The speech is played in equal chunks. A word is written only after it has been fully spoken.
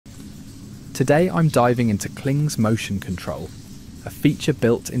Today I'm diving into Kling's Motion Control, a feature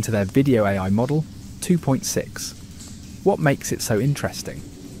built into their video AI model 2.6. What makes it so interesting?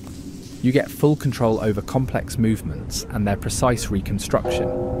 You get full control over complex movements and their precise reconstruction,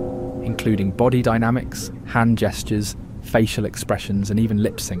 including body dynamics, hand gestures, facial expressions, and even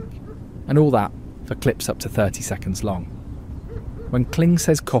lip sync, and all that for clips up to 30 seconds long. When Kling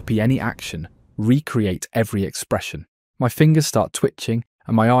says copy any action, recreate every expression, my fingers start twitching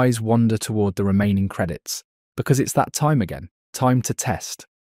and my eyes wander toward the remaining credits, because it's that time again, time to test.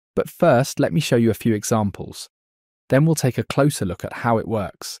 But first, let me show you a few examples. Then we'll take a closer look at how it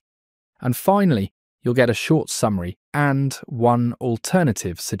works. And finally, you'll get a short summary and one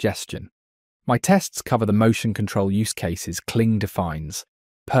alternative suggestion. My tests cover the motion control use cases Kling defines: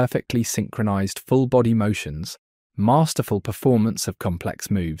 perfectly synchronized full body motions, masterful performance of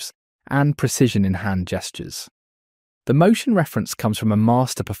complex moves, and precision in hand gestures. The motion reference comes from a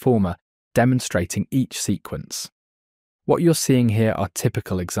master performer demonstrating each sequence. What you're seeing here are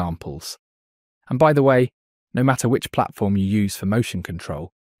typical examples. And by the way, no matter which platform you use for motion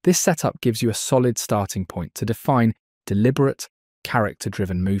control, this setup gives you a solid starting point to define deliberate,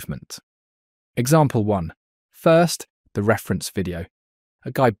 character-driven movement. Example 1. First, the reference video.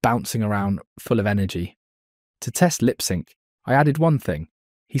 A guy bouncing around full of energy. To test lip sync, I added one thing.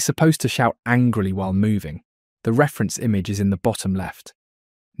 He's supposed to shout angrily while moving. The reference image is in the bottom left.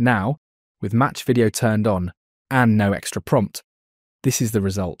 Now, with match video turned on and no extra prompt, this is the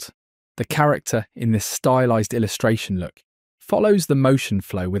result. The character in this stylized illustration look follows the motion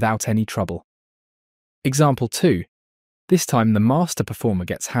flow without any trouble. Example 2. This time the master performer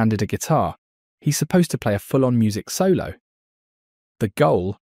gets handed a guitar. He's supposed to play a full-on music solo. The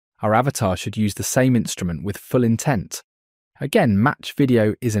goal: our avatar should use the same instrument with full intent. Again, match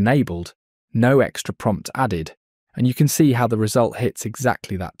video is enabled, no extra prompt added, and you can see how the result hits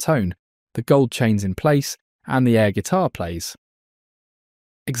exactly that tone. The gold chain's in place and the air guitar plays.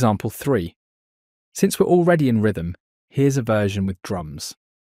 Example 3. Since we're already in rhythm, here's a version with drums.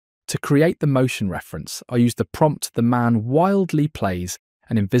 To create the motion reference, I use the prompt "the man wildly plays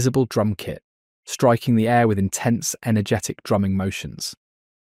an invisible drum kit, striking the air with intense, energetic drumming motions."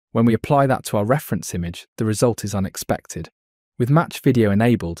 When we apply that to our reference image, the result is unexpected. With match video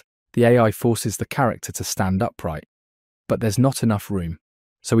enabled, the AI forces the character to stand upright, but there's not enough room,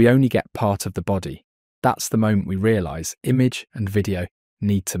 so we only get part of the body. That's the moment we realise image and video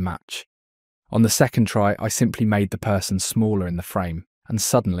need to match. On the second try, I simply made the person smaller in the frame, and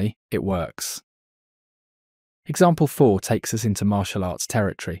suddenly it works. Example 4 takes us into martial arts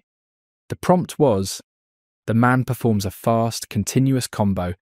territory. The prompt was: the man performs a fast, continuous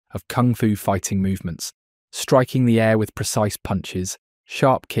combo of kung fu fighting movements, striking the air with precise punches,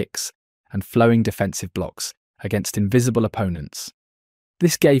 sharp kicks, and flowing defensive blocks against invisible opponents.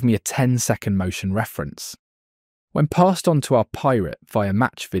 This gave me a 10-second motion reference. When passed on to our pirate via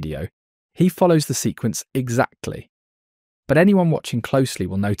match video, he follows the sequence exactly. But anyone watching closely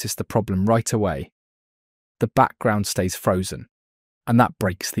will notice the problem right away. The background stays frozen, and that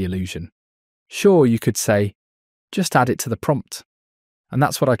breaks the illusion. Sure, you could say, just add it to the prompt. And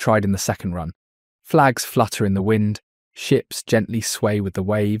that's what I tried in the second run. Flags flutter in the wind, ships gently sway with the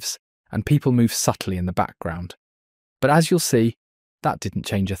waves, and people move subtly in the background. But as you'll see, that didn't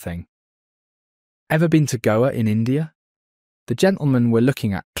change a thing. Ever been to Goa in India? The gentleman we're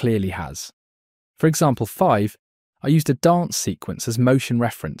looking at clearly has. For example 5, I used a dance sequence as motion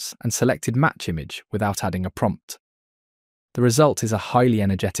reference and selected match image without adding a prompt. The result is a highly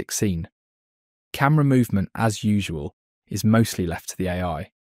energetic scene. Camera movement, as usual, is mostly left to the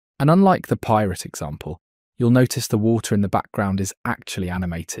AI. And unlike the pirate example, you'll notice the water in the background is actually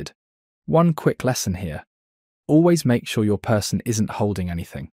animated. One quick lesson here: always make sure your person isn't holding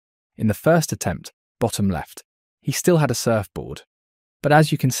anything. In the first attempt, bottom left, he still had a surfboard, but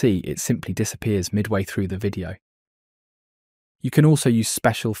as you can see, it simply disappears midway through the video. You can also use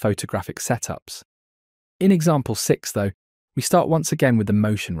special photographic setups. In example 6, though, we start once again with the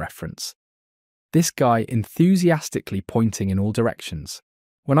motion reference. This guy enthusiastically pointing in all directions.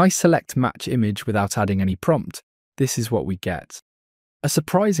 When I select match image without adding any prompt, this is what we get. A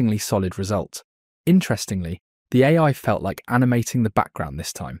surprisingly solid result. Interestingly, the AI felt like animating the background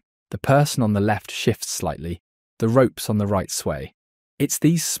this time. The person on the left shifts slightly, the ropes on the right sway. It's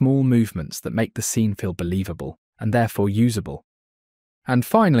these small movements that make the scene feel believable, and therefore usable. And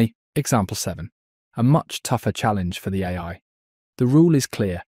finally, example 7. A much tougher challenge for the AI. The rule is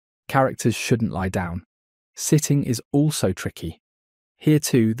clear. Characters shouldn't lie down. Sitting is also tricky. Here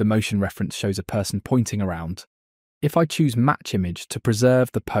too, the motion reference shows a person pointing around. If I choose match image to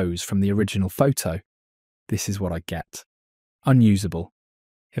preserve the pose from the original photo, this is what I get. Unusable.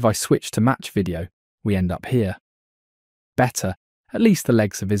 If I switch to match video, we end up here. Better, at least the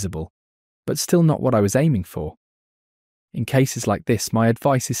legs are visible, but still not what I was aiming for. In cases like this, my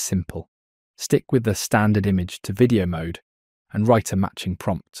advice is simple. Stick with the standard image to video mode and write a matching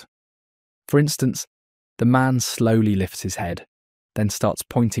prompt. For instance, the man slowly lifts his head, then starts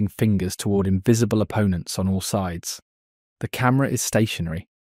pointing fingers toward invisible opponents on all sides. The camera is stationary.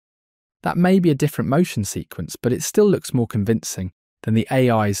 That may be a different motion sequence, but it still looks more convincing than the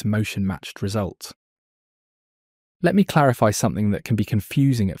AI's motion-matched result. Let me clarify something that can be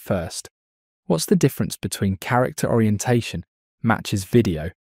confusing at first. What's the difference between character orientation matches video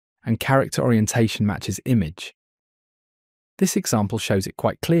and character orientation matches image? This example shows it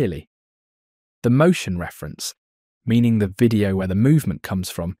quite clearly. The motion reference, meaning the video where the movement comes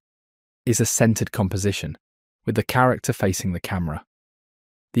from, is a centered composition, with the character facing the camera.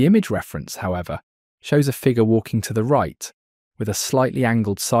 The image reference, however, shows a figure walking to the right, with a slightly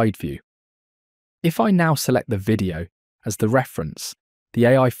angled side view. If I now select the video as the reference, the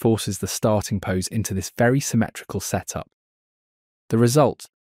AI forces the starting pose into this very symmetrical setup. The result,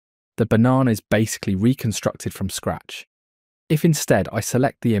 the banana is basically reconstructed from scratch. If instead I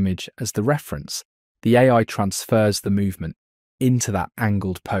select the image as the reference, the AI transfers the movement into that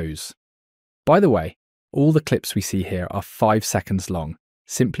angled pose. By the way, all the clips we see here are 5 seconds long,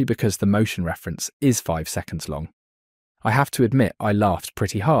 simply because the motion reference is 5 seconds long. I have to admit I laughed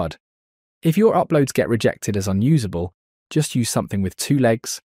pretty hard. If your uploads get rejected as unusable, just use something with 2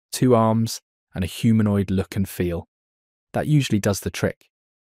 legs, 2 arms, and a humanoid look and feel. That usually does the trick.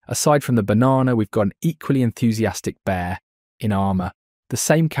 Aside from the banana, we've got an equally enthusiastic bear in armour, the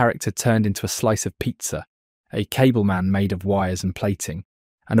same character turned into a slice of pizza, a cable man made of wires and plating,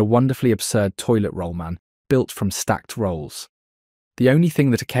 and a wonderfully absurd toilet roll man built from stacked rolls. The only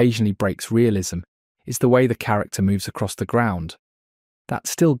thing that occasionally breaks realism is the way the character moves across the ground. That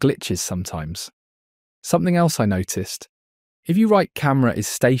still glitches sometimes. Something else I noticed. If you write camera is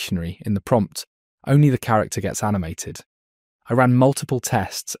stationary in the prompt, only the character gets animated. I ran multiple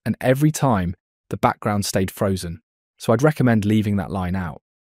tests and every time the background stayed frozen, so I'd recommend leaving that line out.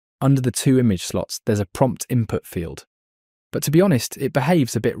 Under the 2 image slots, there's a prompt input field. But to be honest, it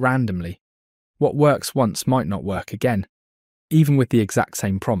behaves a bit randomly. What works once might not work again, even with the exact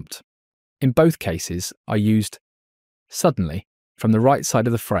same prompt. In both cases, I used suddenly, from the right side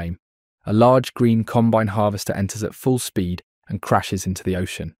of the frame, a large green combine harvester enters at full speed and crashes into the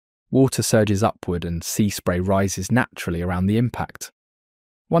ocean. Water surges upward and sea spray rises naturally around the impact.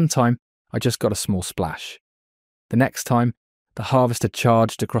 One time, I just got a small splash. The next time, the harvester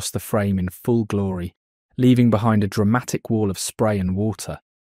charged across the frame in full glory, leaving behind a dramatic wall of spray and water.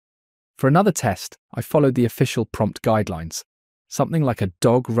 For another test, I followed the official prompt guidelines. Something like a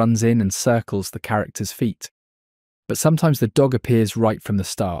dog runs in and circles the character's feet. But sometimes the dog appears right from the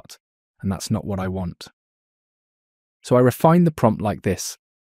start, and that's not what I want. So I refined the prompt like this.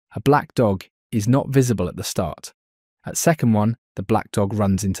 A black dog is not visible at the start. At second one, the black dog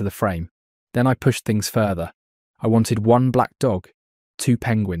runs into the frame. Then I pushed things further. I wanted 1 black dog, 2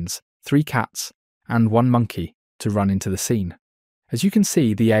 penguins, 3 cats, and 1 monkey to run into the scene. As you can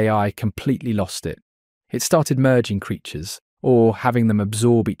see, the AI completely lost it. It started merging creatures, or having them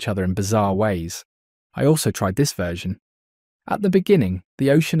absorb each other in bizarre ways. I also tried this version. At the beginning, the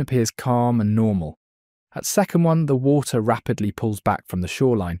ocean appears calm and normal. At second one, the water rapidly pulls back from the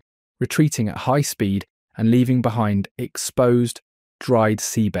shoreline, retreating at high speed and leaving behind exposed, dried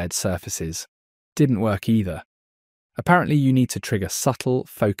seabed surfaces. Didn't work either. Apparently you need to trigger subtle,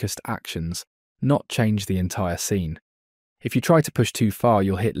 focused actions, not change the entire scene. If you try to push too far,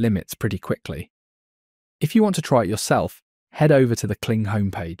 you'll hit limits pretty quickly. If you want to try it yourself, head over to the Kling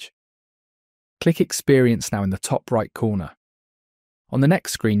homepage. Click Experience now in the top right corner. On the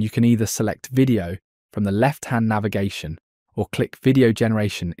next screen, you can either select Video from the left-hand navigation or click Video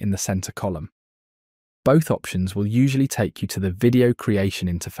Generation in the center column. Both options will usually take you to the Video Creation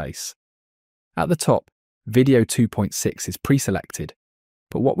interface. At the top, Video 2.6 is pre-selected,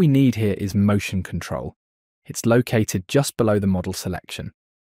 but what we need here is Motion Control. It's located just below the model selection.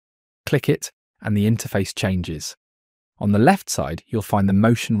 Click it and the interface changes. On the left side, you'll find the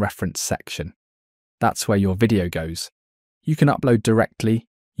Motion Reference section. That's where your video goes. You can upload directly,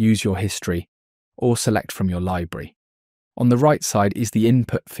 use your history, or select from your library. On the right side is the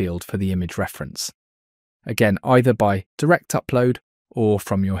input field for the image reference. Again, either by direct upload or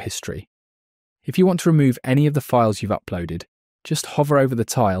from your history. If you want to remove any of the files you've uploaded, just hover over the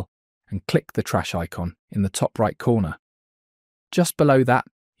tile and click the trash icon in the top right corner. Just below that,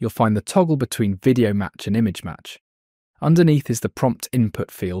 you'll find the toggle between video match and image match. Underneath is the prompt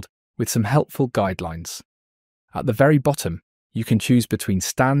input field with some helpful guidelines. At the very bottom, You can choose between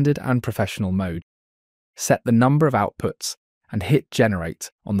standard and professional mode, set the number of outputs, and hit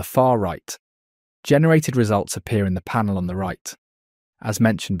Generate on the far right. Generated results appear in the panel on the right. As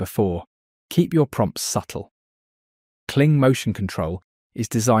mentioned before, keep your prompts subtle. Kling Motion Control is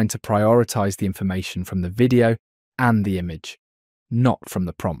designed to prioritize the information from the video and the image, not from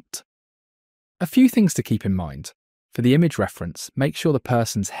the prompt. A few things to keep in mind. For the image reference, make sure the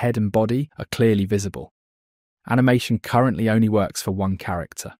person's head and body are clearly visible. Animation currently only works for one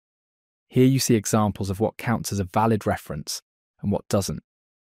character. Here you see examples of what counts as a valid reference and what doesn't.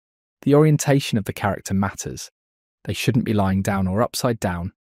 The orientation of the character matters. They shouldn't be lying down or upside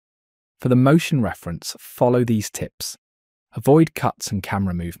down. For the motion reference, follow these tips. Avoid cuts and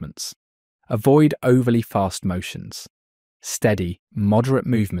camera movements. Avoid overly fast motions. Steady, moderate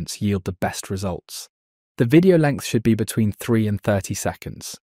movements yield the best results. The video length should be between 3 and 30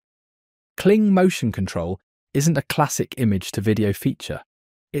 seconds. Kling Motion Control isn't a classic image-to-video feature.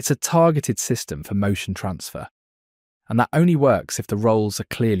 It's a targeted system for motion transfer. And that only works if the roles are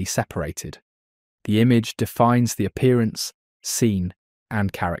clearly separated. The image defines the appearance, scene,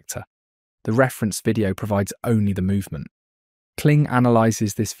 and character. The reference video provides only the movement. Kling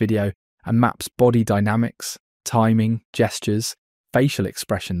analyzes this video and maps body dynamics, timing, gestures, facial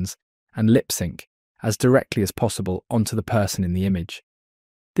expressions, and lip sync as directly as possible onto the person in the image.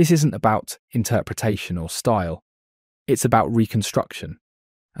 This isn't about interpretation or style. It's about reconstruction,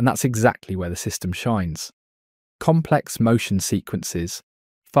 and that's exactly where the system shines. Complex motion sequences,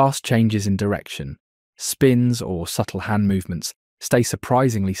 fast changes in direction, spins or subtle hand movements stay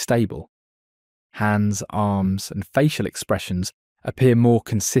surprisingly stable. Hands, arms, and facial expressions appear more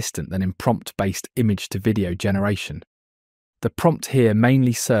consistent than in prompt-based image-to-video generation. The prompt here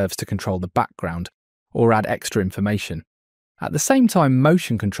mainly serves to control the background or add extra information. At the same time,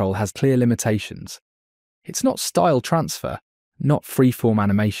 motion control has clear limitations. It's not style transfer, not freeform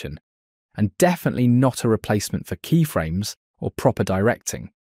animation, and definitely not a replacement for keyframes or proper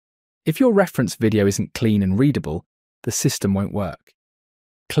directing. If your reference video isn't clean and readable, the system won't work.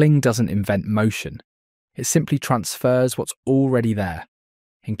 Kling doesn't invent motion. It simply transfers what's already there,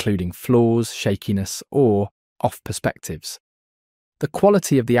 including flaws, shakiness, or off perspectives. The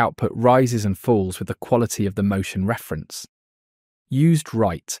quality of the output rises and falls with the quality of the motion reference. Used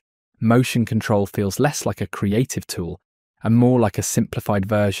right, motion control feels less like a creative tool and more like a simplified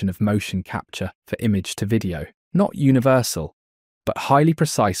version of motion capture for image to video. Not universal, but highly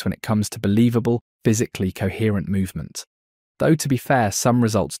precise when it comes to believable, physically coherent movement. Though to be fair, some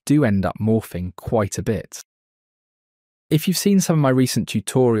results do end up morphing quite a bit. If you've seen some of my recent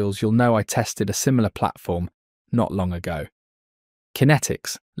tutorials, you'll know I tested a similar platform not long ago.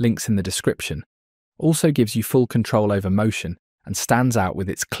 Kinetix, links in the description, also gives you full control over motion and stands out with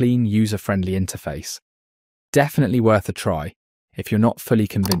its clean, user-friendly interface. Definitely worth a try if you're not fully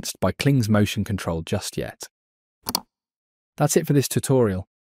convinced by Kling's motion control just yet. That's it for this tutorial.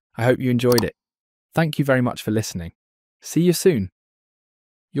 I hope you enjoyed it. Thank you very much for listening. See you soon.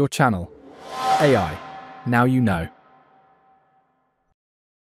 Your channel, AI, Now You Know.